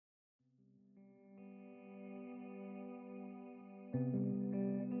Today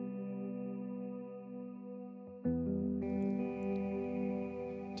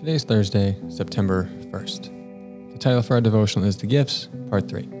is Thursday, September 1st. The title for our devotional is The Gifts, Part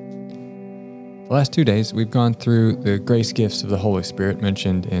 3. The last 2 days, we've gone through the grace gifts of the Holy Spirit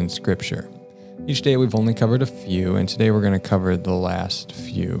mentioned in Scripture. Each day we've only covered a few, and today we're going to cover the last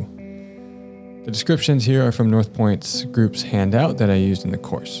few. The descriptions here are from North Point's group's handout that I used in the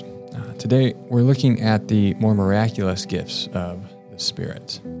course. Today, we're looking at the more miraculous gifts of the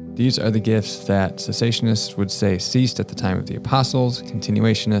Spirit. These are the gifts that cessationists would say ceased at the time of the apostles.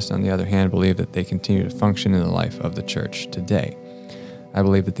 Continuationists, on the other hand, believe that they continue to function in the life of the church today. I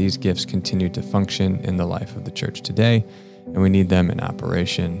believe that these gifts continue to function in the life of the church today, and we need them in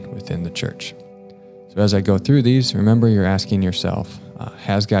operation within the church. So as I go through these, remember you're asking yourself,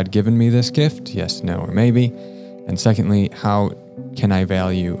 has God given me this gift? Yes, no, or maybe. And secondly, how can I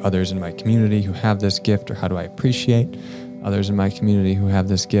value others in my community who have this gift, or how do I appreciate others in my community who have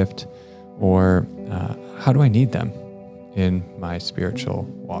this gift, or how do I need them in my spiritual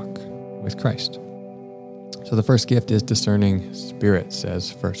walk with Christ? So the first gift is discerning spirits,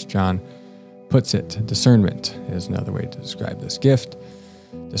 as 1 John puts it. Discernment is another way to describe this gift.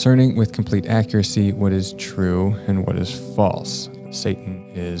 Discerning with complete accuracy what is true and what is false. Satan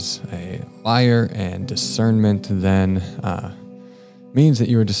is a liar, and discernment then means that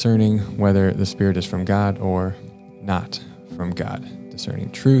you are discerning whether the Spirit is from God or not from God. Discerning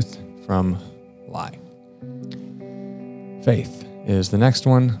truth from lie. Faith is the next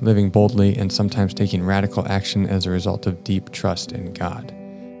one, living boldly and sometimes taking radical action as a result of deep trust in God.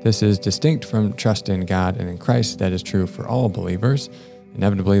 This is distinct from trust in God and in Christ that is true for all believers.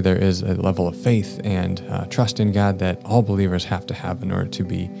 Inevitably, there is a level of faith and trust in God that all believers have to have in order to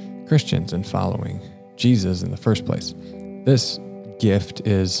be Christians and following Jesus in the first place. This gift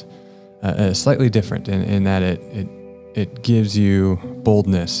is slightly different in that it gives you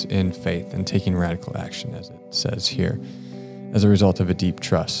boldness in faith and taking radical action, as it says here, as a result of a deep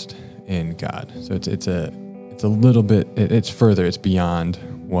trust in God. So it's a little bit, it's further, it's beyond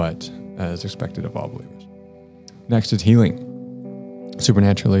what is expected of all believers. Next is healing.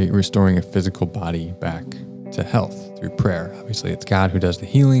 Supernaturally restoring a physical body back to health through prayer. Obviously, it's God who does the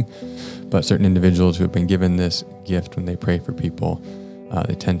healing, but certain individuals who have been given this gift, when they pray for people,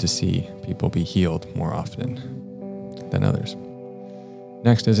 they tend to see people be healed more often than others.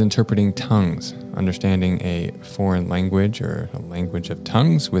 Next is interpreting tongues, understanding a foreign language or a language of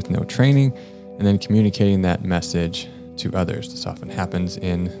tongues with no training, and then communicating that message to others. This often happens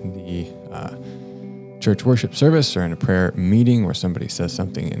in the church worship service or in a prayer meeting where somebody says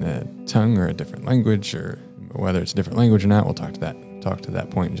something in a tongue or a different language, or whether it's a different language or not, we'll talk to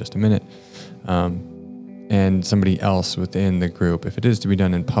that point in just a minute. And somebody else within the group, if it is to be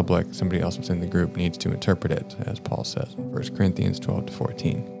done in public, somebody else within the group needs to interpret it, as Paul says in 1 Corinthians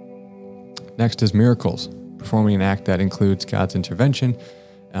 12-14. Next is miracles, performing an act that includes God's intervention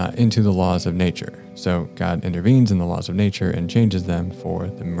into the laws of nature. So God intervenes in the laws of nature and changes them for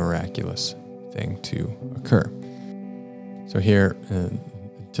the miraculous thing to occur. So here,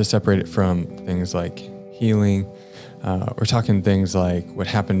 to separate it from things like healing, we're talking things like what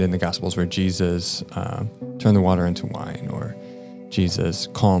happened in the Gospels where Jesus turned the water into wine, or Jesus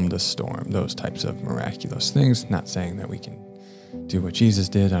calmed the storm, those types of miraculous things. Not saying that we can do what Jesus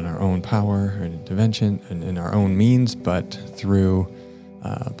did on our own power or intervention and in our own means, but through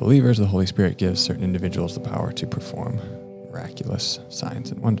believers, the Holy Spirit gives certain individuals the power to perform miraculous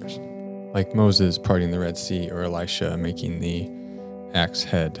signs and wonders. Like Moses parting the Red Sea, or Elisha making the axe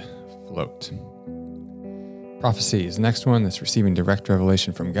head float. Prophecy is the next one. That's receiving direct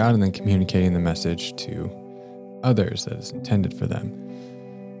revelation from God and then communicating the message to others that is intended for them.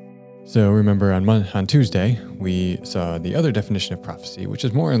 So remember on Tuesday, we saw the other definition of prophecy, which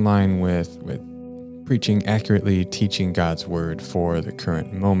is more in line with preaching accurately, teaching God's word for the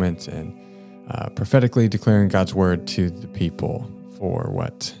current moment, and prophetically declaring God's word to the people for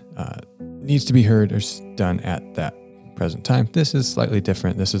what needs to be heard or done at that present time. This is slightly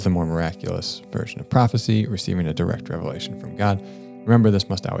different. This is the more miraculous version of prophecy, receiving a direct revelation from God. Remember, this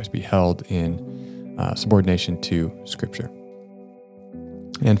must always be held in subordination to Scripture.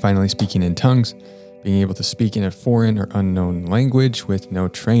 And finally, speaking in tongues, being able to speak in a foreign or unknown language with no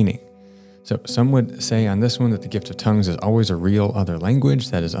training. So some would say on this one that the gift of tongues is always a real other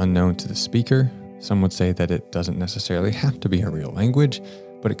language that is unknown to the speaker. Some would say that it doesn't necessarily have to be a real language,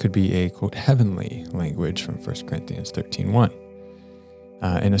 but it could be a, quote, heavenly language from 1 Corinthians 13:1.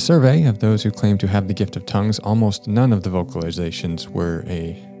 In a survey of those who claim to have the gift of tongues, almost none of the vocalizations were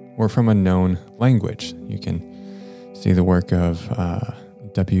from a known language. You can see the work of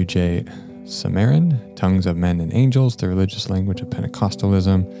W.J. Samaritan, Tongues of Men and Angels, the Religious Language of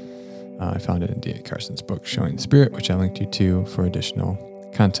Pentecostalism. I found it in D.A. Carson's book, Showing the Spirit, which I linked you to for additional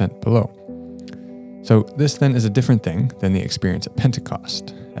content below. So this then is a different thing than the experience at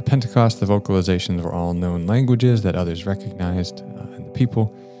Pentecost. At Pentecost, the vocalizations were all known languages that others recognized, and the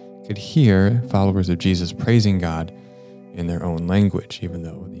people could hear followers of Jesus praising God in their own language, even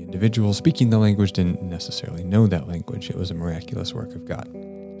though the individual speaking the language didn't necessarily know that language. It was a miraculous work of God.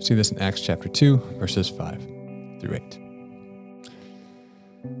 See this in Acts chapter 2, verses 5 through 8.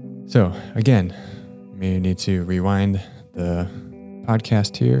 So again, you may need to rewind the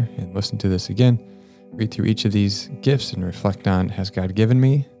podcast here and listen to this again. Read through each of these gifts and reflect on, has God given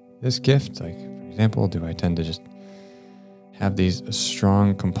me this gift? Like, for example, do I tend to just have these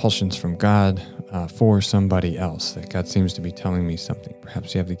strong compulsions from God for somebody else, that God seems to be telling me something?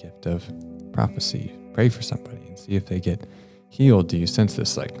 Perhaps you have the gift of prophecy. Pray for somebody and see if they get healed. Do you sense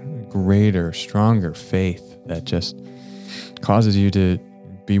this like greater, stronger faith that just causes you to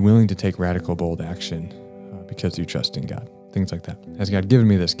be willing to take radical, bold action because you trust in God? Things like that. Has God given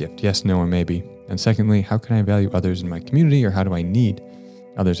me this gift? Yes, no, or maybe. And secondly, how can I value others in my community, or how do I need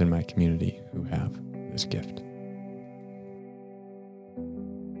others in my community who have this gift?